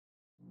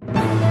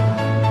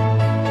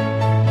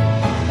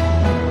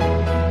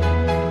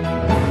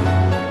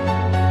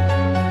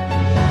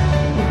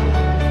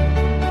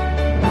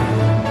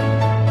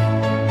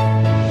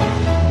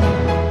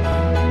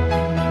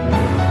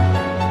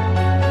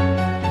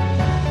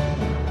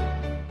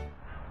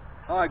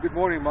Hi, good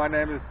morning. My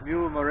name is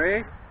Neil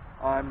Murray.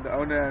 I'm the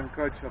owner and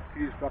coach of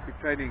Kiddies Rugby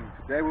training.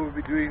 Today we'll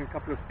be doing a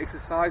couple of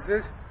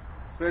exercises.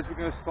 First we're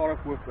going to start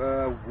off with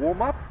a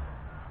warm-up,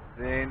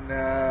 then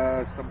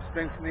some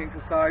strengthening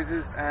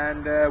exercises,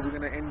 and we're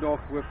going to end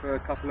off with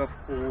a couple of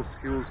core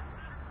skills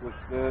with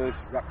the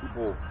rugby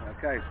ball.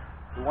 Okay,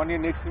 the one here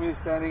next to me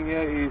standing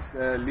here is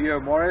Leo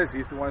Morris.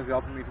 He's the one who's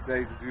helping me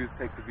today to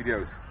take the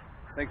videos.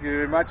 Thank you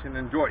very much and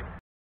enjoy.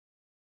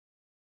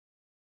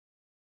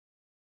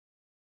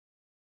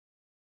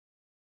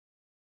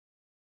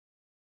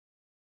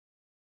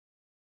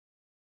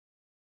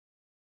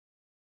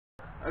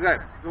 Okay,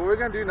 so what we're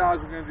going to do now is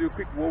we're going to do a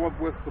quick warm-up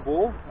with the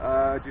ball,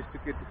 just to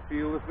get the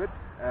feel of it,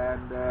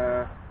 and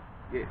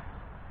yes,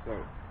 so,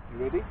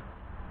 you ready?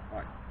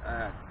 Alright,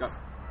 go.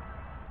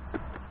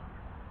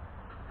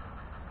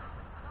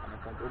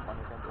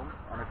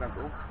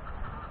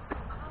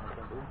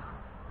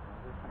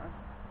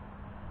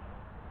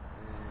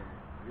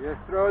 Just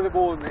throw the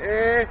ball in the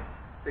air,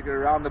 take it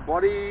around the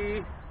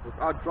body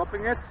without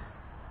dropping it,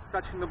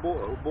 touching the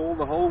ball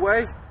the whole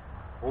way.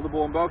 Hold the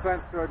ball in both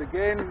hands, throw it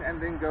again, and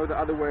then go the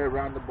other way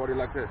around the body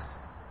like this.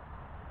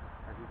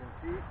 As you can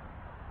see,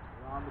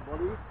 around the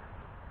body,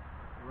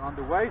 around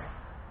the waist.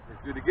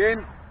 Let's do it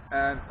again,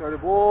 and throw the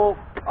ball.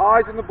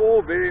 Eyes on the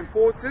ball, very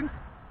important.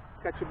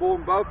 Catch the ball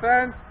in both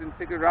hands, then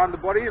take it around the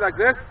body like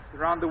this,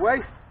 around the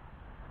waist.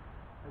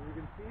 As you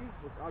can see,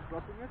 without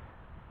dropping it.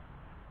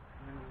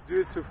 And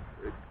then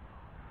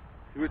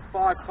do it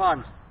 5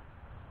 times.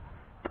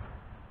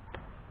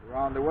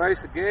 Around the waist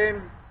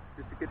again,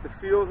 just to get the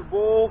feel of the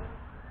ball.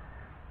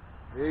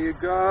 There you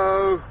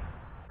go,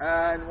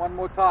 and one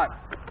more time.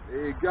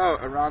 There you go,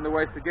 around the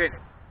waist again.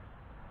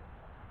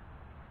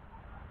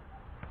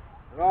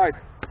 Right,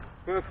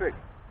 perfect.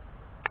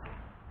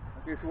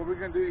 Okay, so what we're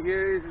going to do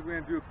here is we're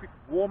going to do a quick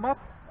warm-up.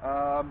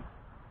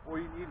 All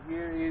you need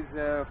here is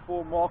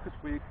 4 markers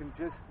where you can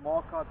just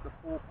mark out the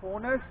 4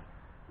 corners.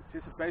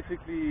 It's just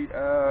basically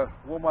a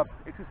warm-up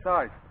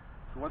exercise.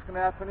 So what's going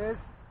to happen is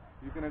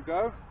you're going to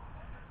go.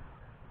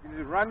 You need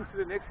to run to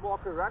the next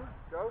marker, run,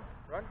 go,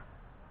 run.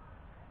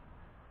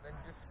 Then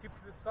just skip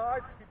to the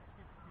side, skip,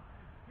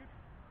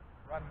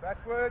 run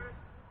backwards,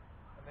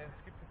 and then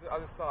skip to the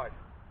other side.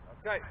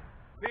 Okay,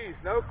 please,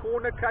 no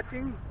corner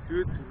cutting,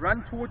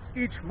 run towards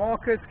each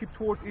marker, skip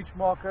towards each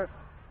marker,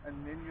 and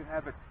then you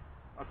have it.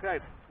 Okay,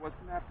 so what's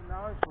going to happen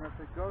now is when I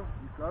say go,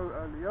 you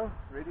go, Leo,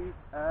 ready,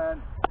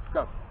 and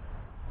go.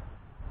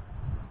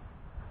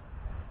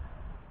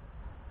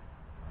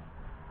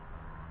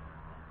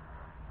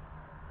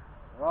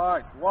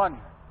 Right, 1,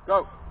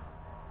 go.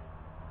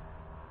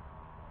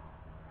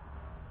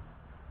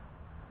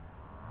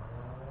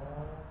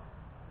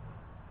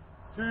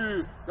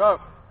 2, go.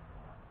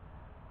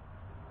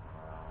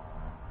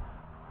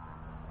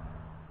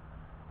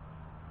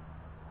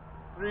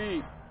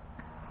 3.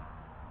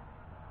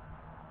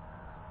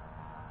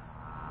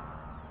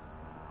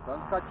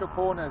 Don't cut your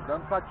corners,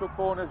 don't cut your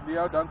corners,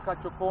 Leo, don't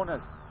cut your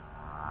corners.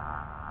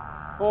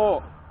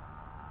 4.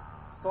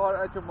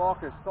 Start at your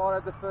marker, start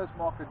at the first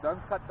marker,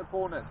 don't cut the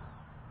corners.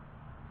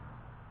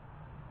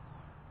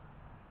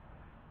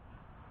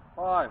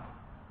 5.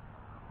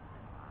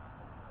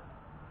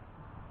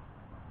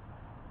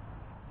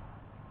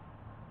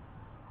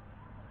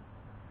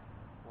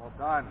 Well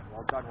done,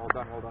 well done, well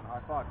done, well done,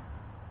 high five.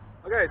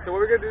 Okay, so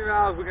what we're going to do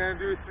now is we're going to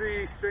do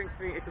 3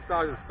 strengthening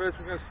exercises. First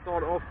we're going to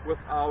start off with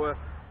our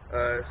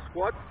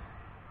squats,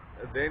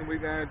 then we're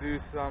going to do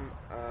some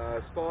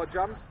star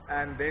jumps,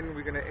 and then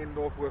we're going to end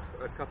off with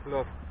a couple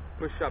of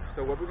push-ups.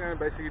 So what we're going to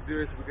basically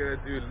do is we're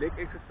going to do leg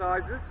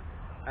exercises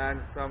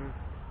and some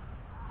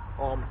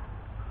arm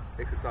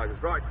exercises.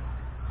 Right,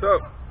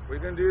 so what we're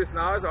going to do is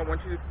now is I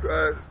want you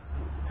to,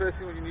 first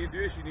thing what you need to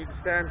do is you need to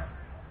stand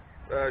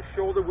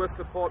shoulder width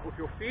apart with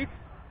your feet,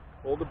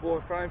 hold the ball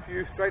in front of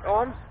you, straight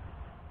arms,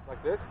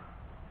 like this,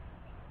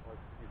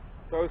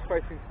 toes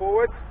facing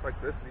forward, like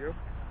this, Leo,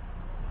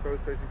 toes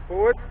facing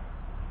forward.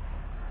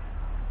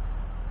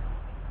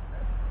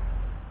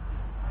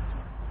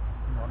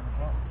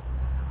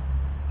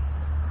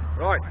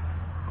 Right,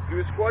 do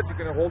a squat, you're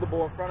going to hold the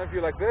ball in front of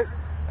you like this,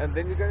 and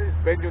then you're going to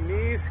just bend your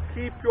knees,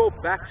 keep your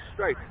back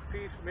straight.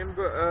 Please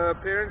remember,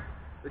 parents,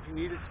 that you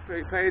need to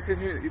pay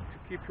attention to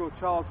keep your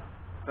child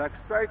back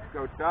straight.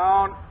 Go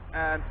down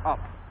and up,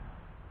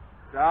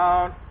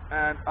 down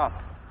and up.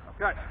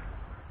 Okay,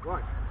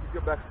 right, keep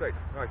your back straight.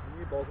 Right, your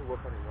knee balls will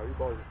work on you. Your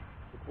balls.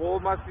 The ball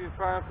must be in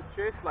front of the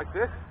chest like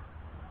this.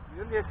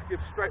 You don't have to give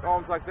straight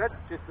arms like that,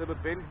 just a little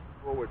bit bend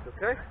forwards,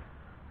 okay?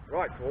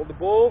 Right, hold the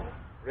ball,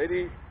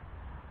 ready,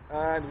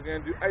 and we're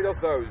going to do 8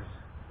 of those.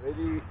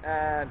 Ready,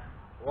 and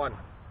 1,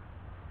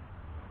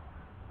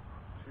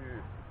 2,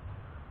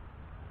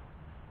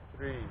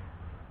 3,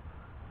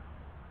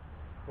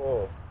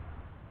 4,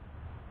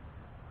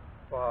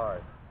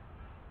 5,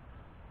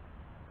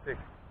 6,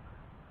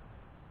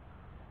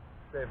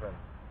 7,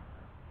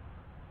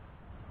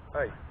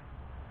 8.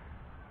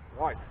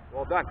 Right,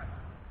 well done.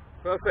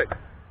 Perfect.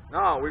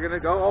 Now we're going to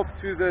go off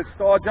to the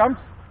star jumps.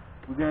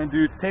 We're going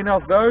to do 10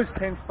 of those,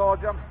 10 star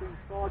jumps, 10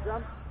 star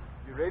jumps.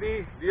 You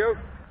ready, Leo?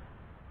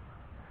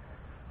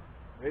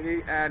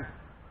 Ready, and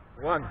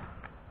 1,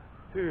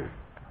 2.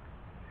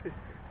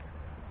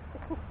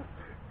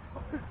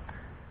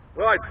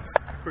 Right,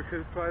 we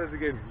can try that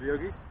again.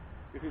 Leogie,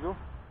 if you go,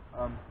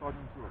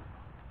 starting to it.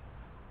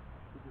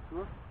 Put the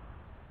tour.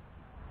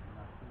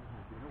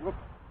 Look.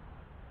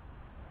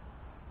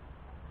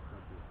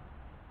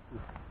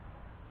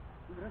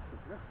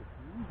 Rustig.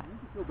 Niet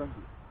te veel dank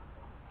je.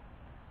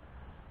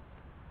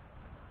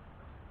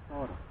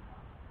 Sorry.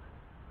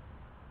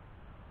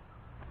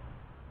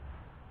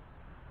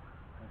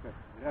 Okay,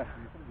 yeah,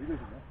 you can do this,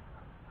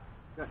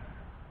 yeah.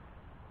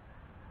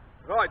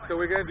 Right, so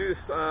we're going to do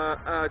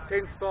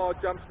 10-star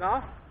jumps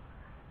now.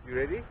 You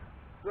ready?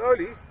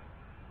 Slowly.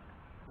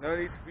 No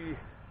need to be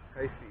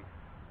hasty.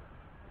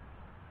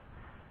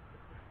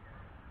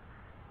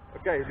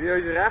 Okay, Leo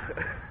is recht.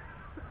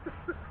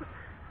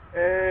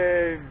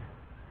 And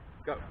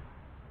go.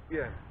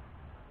 Yeah.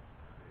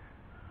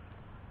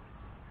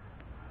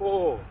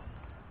 4,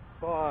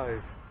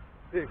 5,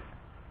 6,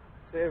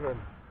 7,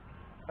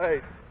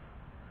 8,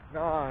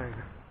 9,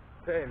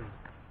 10.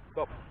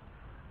 Stop.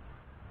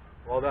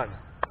 Well done.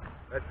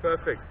 That's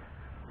perfect.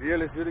 Leo,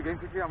 let's do it again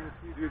quickly. I'm going to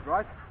see you do it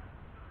right.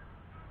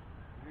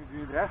 You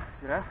do it recht,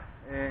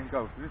 and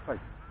go. Do it face.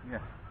 Yeah.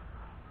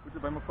 Put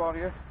it by mekaar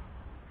hier.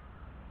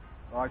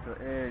 Right, so,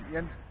 en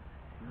 1.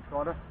 Doen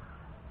skade.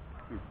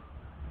 2.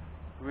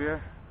 2.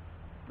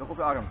 Nog op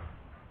de arm.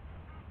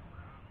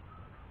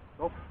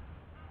 Stop.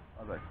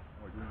 Alright.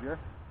 Mooi, doen we weer.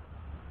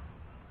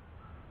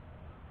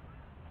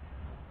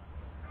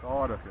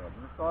 Stadig, ja.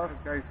 Doen we stadig.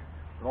 Kijk,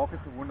 raak het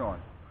gewoon aan.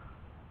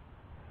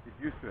 Get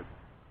used to it.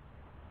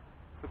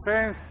 So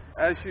parents,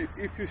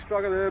 if you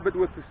struggle a little bit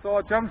with the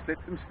star jumps,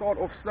 let them start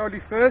off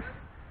slowly first.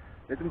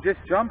 Let them just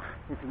jump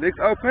with the legs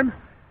open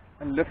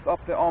and lift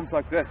up their arms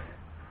like this.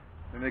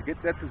 When they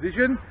get that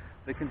position,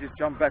 they can just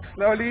jump back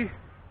slowly,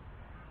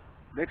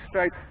 legs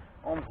straight,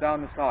 arms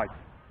down the side.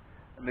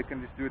 And they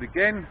can just do it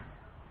again,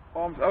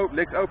 arms open,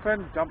 legs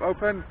open, jump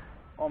open,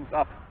 arms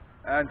up,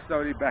 and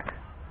slowly back.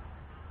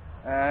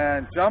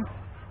 And jump,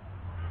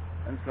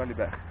 and slowly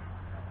back.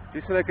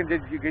 Just so they can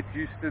get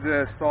used to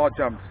the star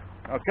jumps.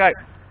 Okay,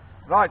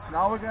 right,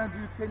 now we're going to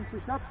do 10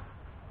 push-ups.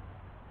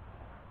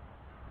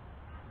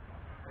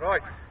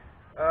 Right,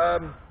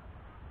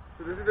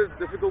 so this is a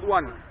difficult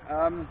one.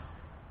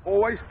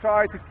 Always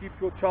try to keep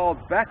your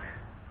child's back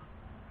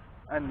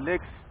and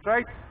legs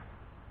straight.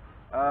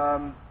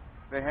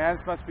 Their hands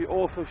must be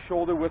also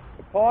shoulder width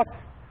apart.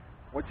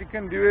 What you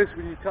can do is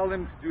when you tell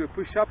them to do a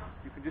push-up,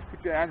 you can just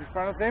put your hands in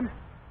front of them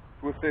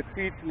with their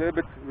feet a little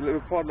bit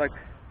apart, like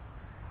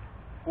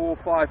 4 or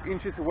 5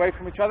 inches away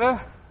from each other.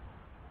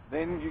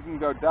 Then you can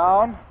go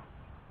down,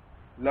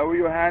 lower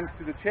your hands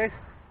to the chest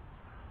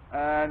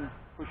and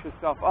push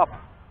yourself up.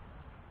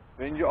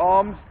 Bend your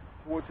arms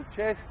towards the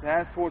chest,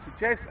 hands towards the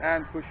chest,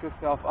 and push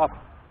yourself up.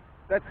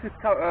 That's a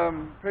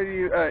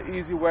pretty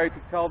easy way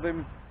to tell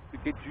them to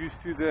get used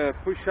to the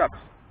push-ups.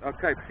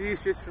 Okay, please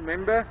just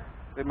remember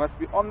they must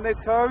be on their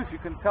toes. You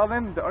can tell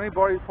them the only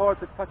body part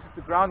that touches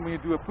the ground when you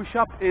do a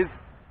push-up is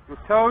your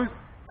toes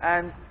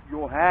and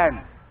your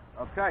hands.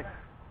 Okay,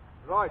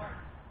 right.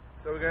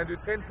 So we're going to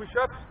do 10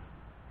 push-ups.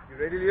 You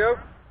ready, Leo?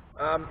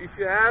 If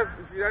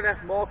you don't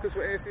have markers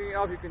or anything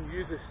else, you can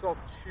use a soft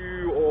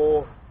shoe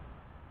or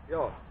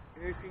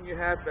anything you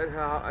have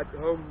at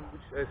home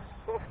which is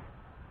soft.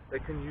 They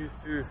can use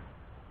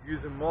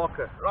a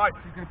marker. Right. So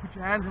you're going to put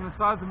your hands on the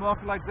side of the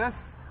marker like this.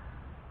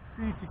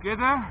 Feet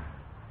together.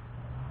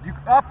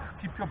 Look up.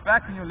 Keep your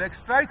back and your legs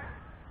straight,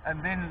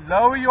 and then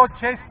lower your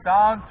chest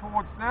down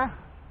towards the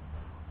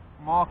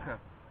marker.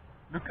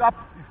 Look up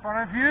in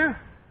front of you.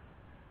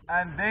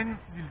 And then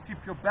you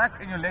keep your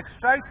back and your legs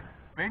straight,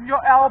 bend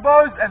your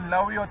elbows and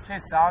lower your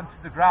chest down to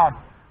the ground.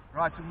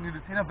 Right, so we're going to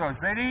do 10 of those.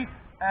 Ready?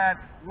 And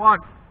 1,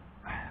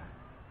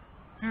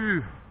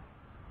 2,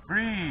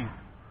 breathe,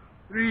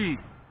 3,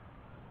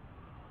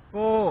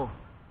 4,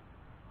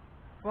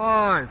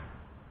 5,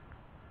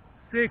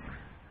 6,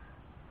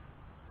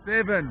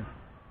 7,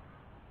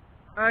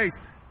 8,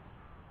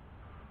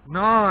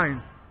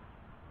 9,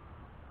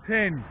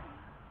 10.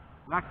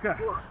 Lekker.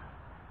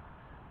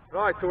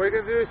 Right, so what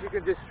you're going to do is you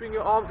can just swing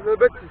your arms a little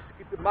bit just to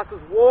keep the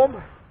muscles warm.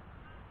 And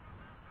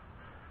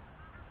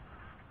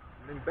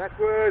then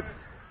backwards.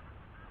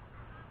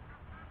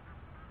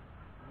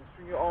 And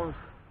swing your arms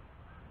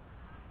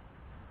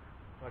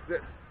like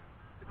this.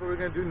 What we're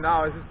going to do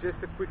now is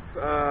just a quick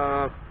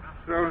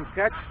throw and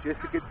catch, just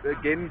to get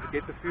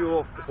the feel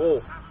of the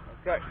ball.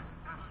 Okay.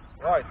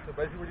 Right, so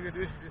basically what you're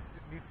going to do is you just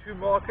need 2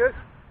 markers,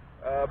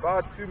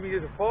 about 2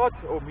 meters apart,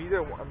 or a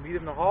meter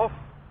and a half.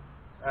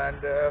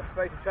 And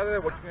face each other.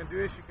 What you're going to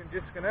do is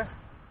you're just going to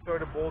throw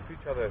the ball to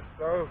each other.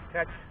 Throw,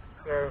 catch,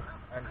 throw,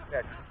 and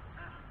catch.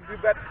 You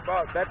do that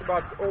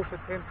about also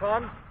 10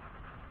 times.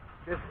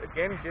 Just to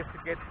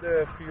get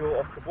the feel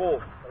of the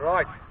ball.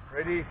 Alright,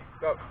 ready,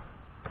 go.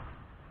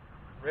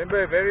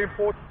 Remember, very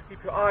important to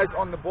keep your eyes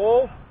on the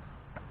ball.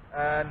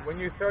 And when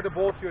you throw the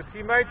ball to your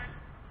teammates,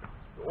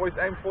 you always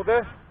aim for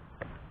the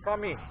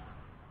tummy.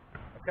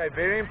 Okay,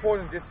 very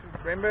important. Just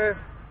remember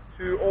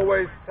to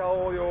always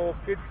tell your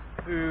kids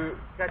to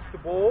catch the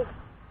ball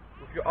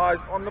with your eyes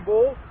on the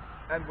ball,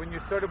 and when you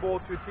throw the ball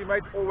to your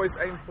teammate, always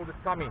aim for the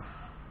tummy.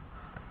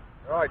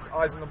 Right,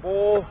 eyes on the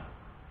ball,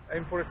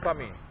 aim for the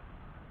tummy.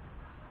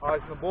 Eyes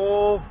on the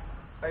ball,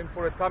 aim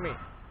for the tummy.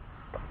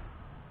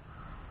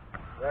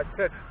 That's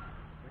it.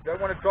 We don't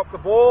want to drop the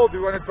ball. Do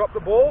you want to drop the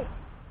ball?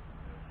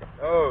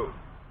 No.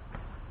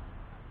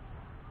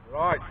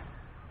 Right.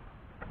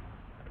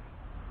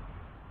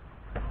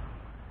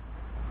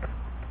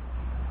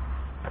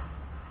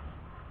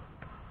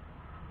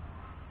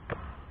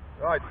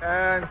 Right,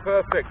 and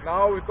perfect.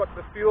 Now we've got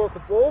the feel of the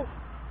ball,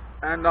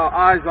 and our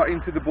eyes are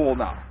into the ball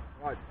now.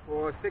 Right,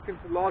 for a second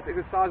to last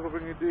exercise, what we're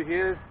going to do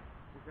here is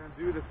we're going to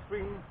do the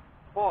swing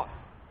pass.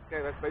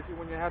 Okay, that's basically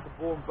when you have the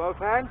ball in both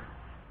hands,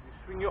 you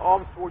swing your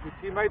arms towards your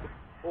teammate,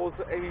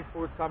 also aiming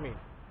for the tummy.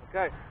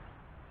 Okay,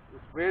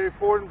 it's very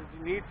important that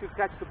you need to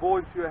catch the ball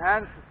into your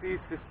hands. To see,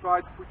 just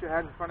try to put your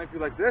hands in front of you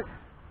like this,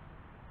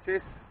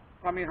 chest,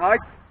 tummy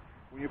height.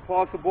 When you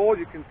pass the ball,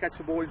 you can catch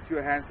the ball into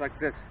your hands like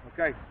this.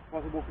 Okay,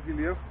 pass the ball quickly,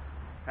 Leo.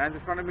 Hands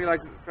in front of you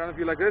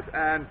like this,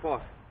 and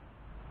pass.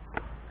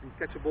 You can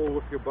catch the ball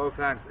with your both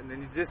hands, and then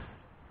you just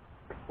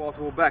pass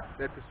the ball back.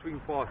 That's a swing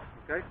pass.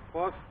 Okay,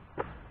 pass.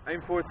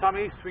 Aim for a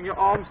tummy, swing your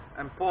arms,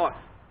 and pass.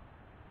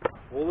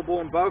 Hold the ball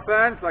in both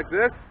hands like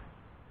this.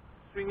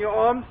 Swing your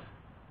arms,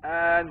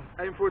 and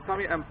aim for a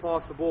tummy, and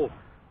pass the ball.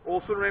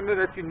 Also remember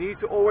that you need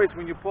to always,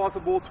 when you pass the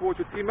ball towards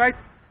your teammate,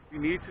 you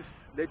need to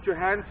let your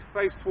hands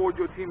face towards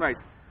your teammate.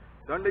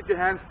 Don't let your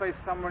hands face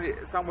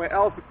somewhere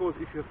else, because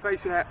if you face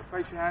your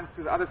hands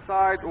to the other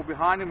side or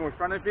behind him or in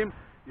front of him,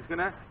 he's going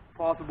to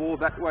pass the ball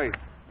that way.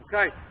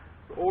 Okay,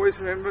 so always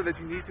remember that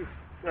you need to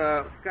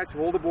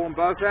hold the ball in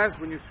both hands.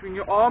 When you swing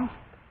your arms,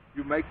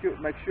 you make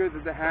sure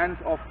that the hands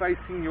are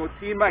facing your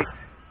teammate.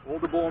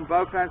 Hold the ball in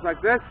both hands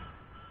like this.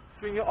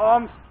 Swing your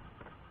arms.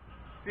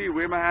 See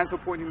where my hands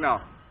are pointing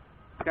now.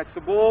 Catch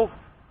the ball.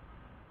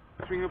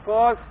 Swing your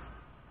pass.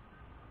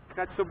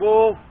 Catch the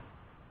ball.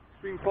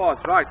 Swing pass.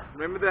 Right.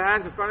 Remember the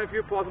hands in front of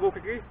you. Pass the ball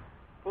quickly.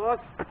 Pass.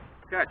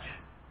 Catch.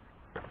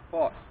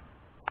 Pass.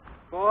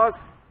 Pass.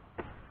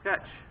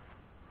 Catch.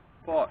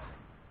 Pass.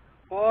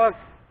 Pass.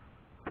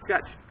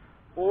 Catch.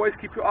 Always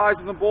keep your eyes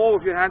on the ball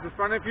with your hands in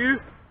front of you.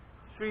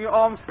 Swing your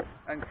arms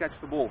and catch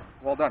the ball.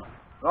 Well done.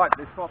 Right.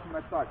 Let's start from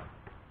that side.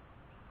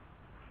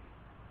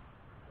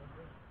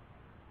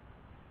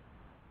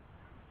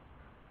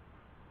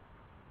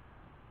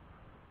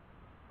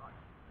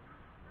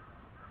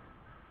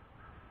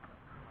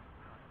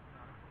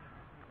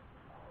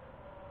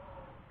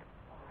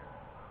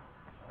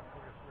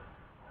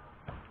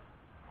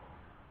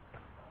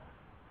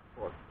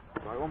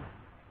 Right on.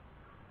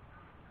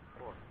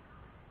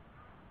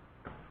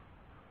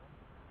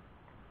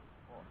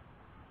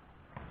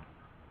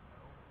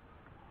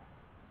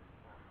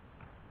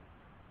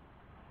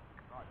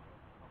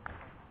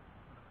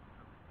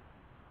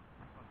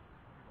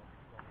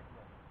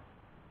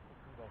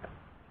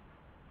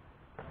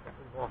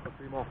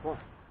 Three more, pass.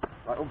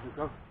 Right on, let's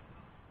go.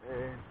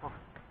 And pass.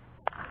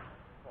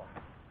 Ball.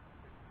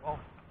 Ball.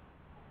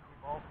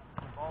 Ball.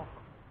 Ball.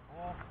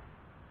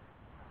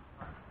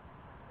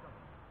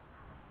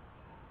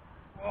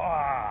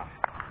 Wow.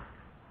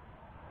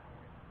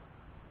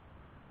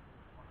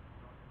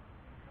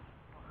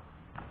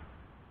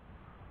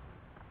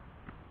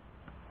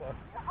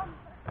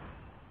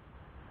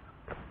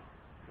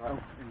 Right on,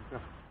 in the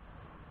pass.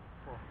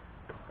 Pass.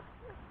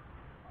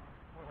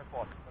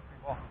 Pass.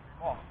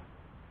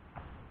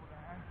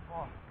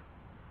 Pass.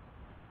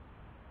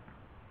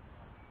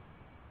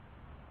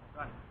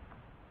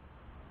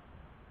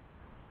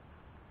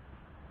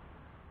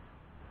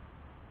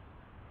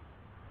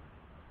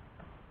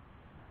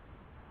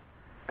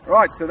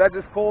 Right, so that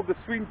is called the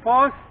swing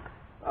pass.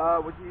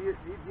 What you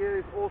need here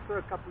is also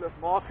a couple of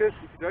markers.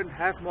 If you don't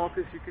have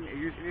markers, you can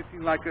use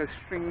anything like a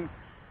string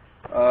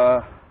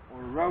or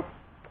a rope,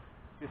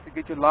 just to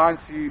get your lines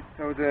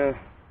so the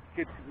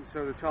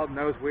child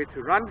knows where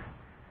to run.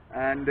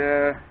 And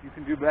you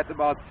can do that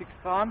about 6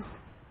 times,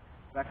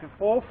 back and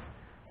forth,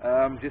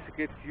 just to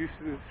get used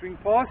to the swing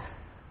pass.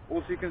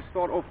 Also, you can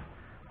start off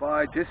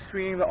by just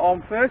swinging the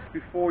arm first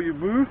before you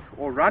move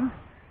or run.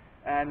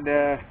 And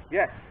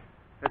yes,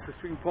 that's the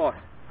swing pass.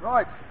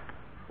 Right,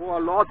 for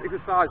our last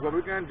exercise, what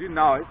we're going to do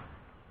now is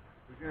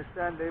we're going to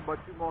stand there by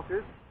 2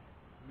 markers.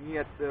 Me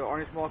at the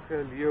orange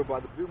marker, Leo by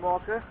the blue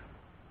marker.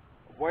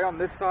 Way on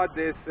this side,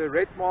 there's a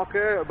red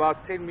marker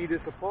about 10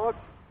 meters apart,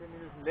 10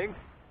 meters in length.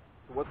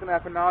 So what's going to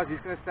happen now is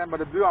he's going to stand by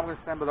the blue, I'm going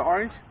to stand by the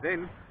orange.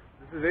 Then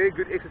this is a very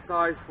good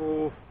exercise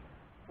for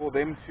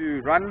them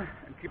to run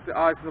and keep their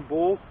eyes on the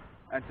ball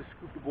and to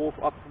scoop the ball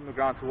up from the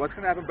ground. So what's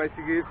going to happen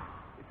basically is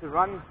it's a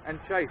run and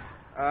chase.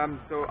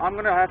 So I'm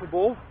going to have the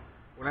ball.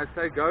 When I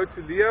say go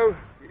to Leo,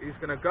 he's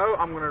going to go.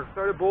 I'm going to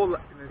throw the ball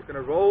and it's going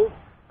to roll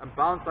and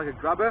bounce like a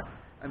grubber.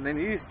 And then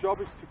his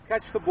job is to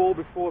catch the ball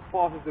before it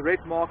passes the red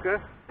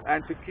marker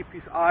and to keep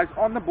his eyes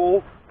on the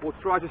ball or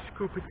try to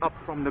scoop it up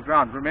from the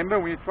ground. Remember,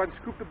 when you try to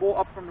scoop the ball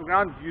up from the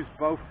ground, use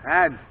both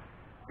hands.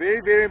 Very,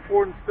 very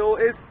important still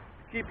is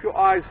to keep your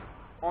eyes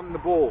on the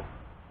ball.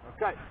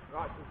 Okay,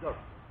 right, let's go.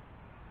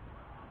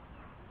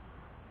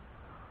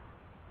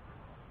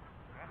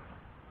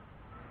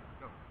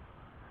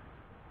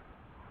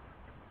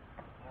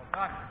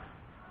 Nice.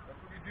 That's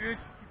what you do.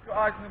 Keep your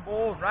eyes on the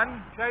ball,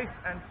 run, chase,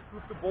 and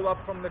scoop the ball up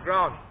from the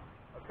ground.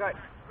 Okay,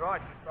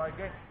 right, let's try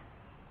again.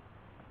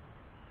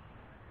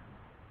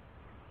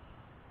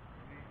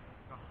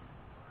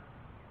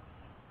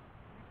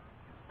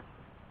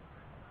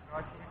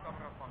 Right,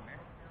 coming up on there.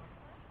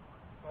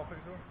 Stop it,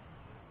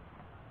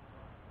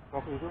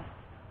 Stop it.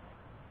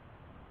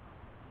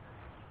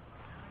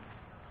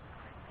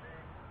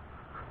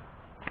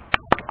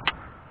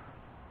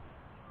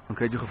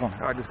 Oké, je gevangen.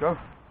 Alright, let's go.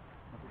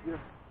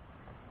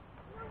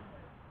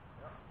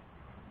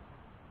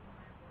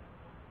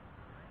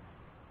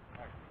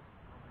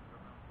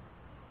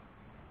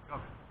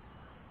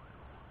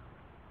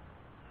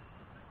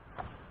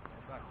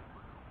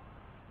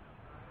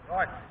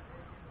 Right.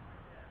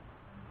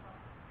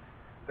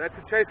 That's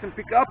a chase and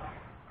pick up,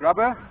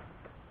 grubber.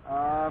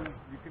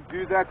 You can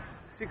do that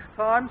 6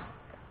 times.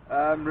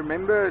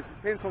 Remember, it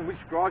depends on which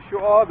grass you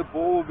are. The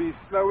ball will be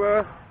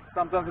slower.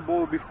 Sometimes the ball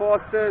will be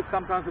faster.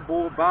 Sometimes the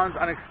ball will bounce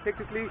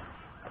unexpectedly.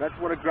 That's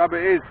what a grubber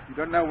is. You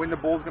don't know when the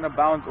ball's going to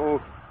bounce or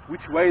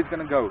which way it's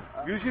going to go.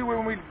 Usually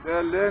when we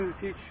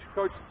teach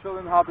coach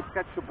children how to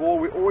catch the ball,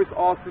 we always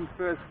ask them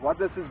first, what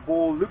does this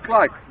ball look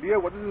like? Leo,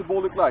 what does this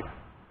ball look like?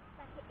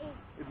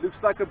 It looks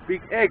like a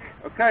big egg.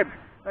 Okay.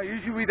 Now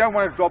usually we don't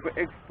want to drop an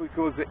egg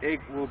because the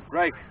egg will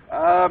break.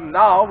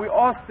 Now we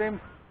ask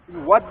them,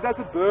 what does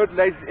a bird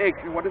lay its eggs?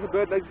 And what does a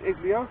bird lay its eggs,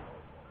 Leo?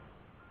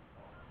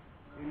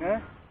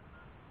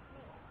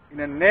 In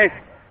a nest.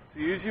 So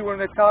usually when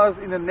they tell us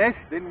in a nest,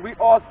 then we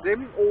ask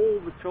them, all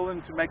the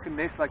children, to make a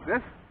nest like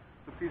this.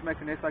 So please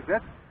make a nest like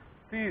that.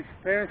 Please,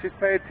 parents, just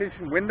pay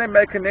attention. When they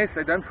make a nest,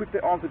 they don't put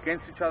their arms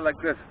against each other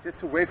like this.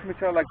 Just away from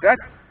each other like that.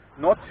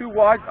 Not too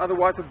wide,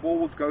 otherwise the ball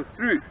will go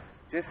through.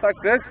 Just like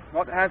this,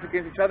 not hands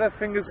against each other,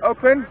 fingers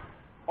open,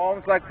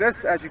 arms like this,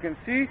 as you can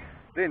see.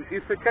 Then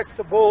if they catch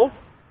the ball,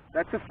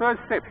 that's the first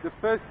step. The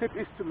first step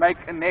is to make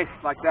a nest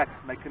like that,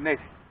 make a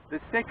nest. The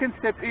second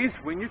step is,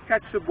 when you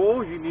catch the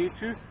ball, you need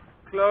to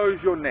close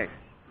your nest.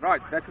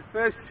 Right, that's the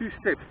first 2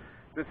 steps.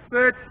 The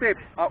third step,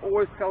 I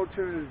always tell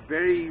children, is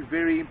very,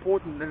 very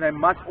important, and they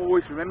must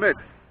always remember it,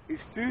 is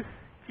to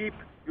keep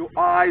your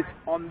eyes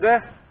on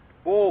the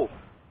ball.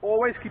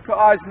 Always keep your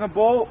eyes on the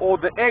ball or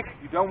the egg.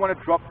 You don't want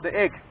to drop the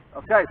egg.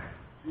 Okay, so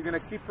you're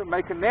going to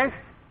make a nest.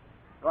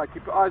 Right,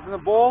 keep your eyes on the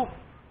ball,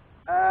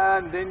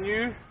 and then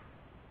you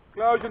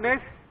close your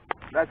nest.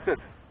 That's it.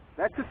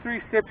 That's the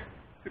 3 steps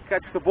to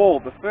catch the ball.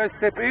 The first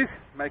step is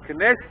make a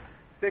nest.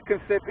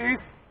 Second step is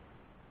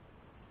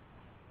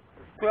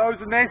close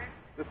the nest.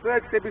 The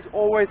third step is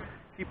always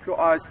keep your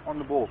eyes on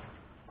the ball.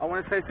 I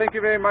want to say thank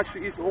you very much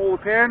to all the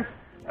parents.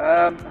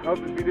 I hope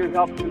the video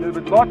helped you a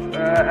little bit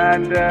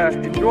and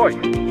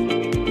enjoy.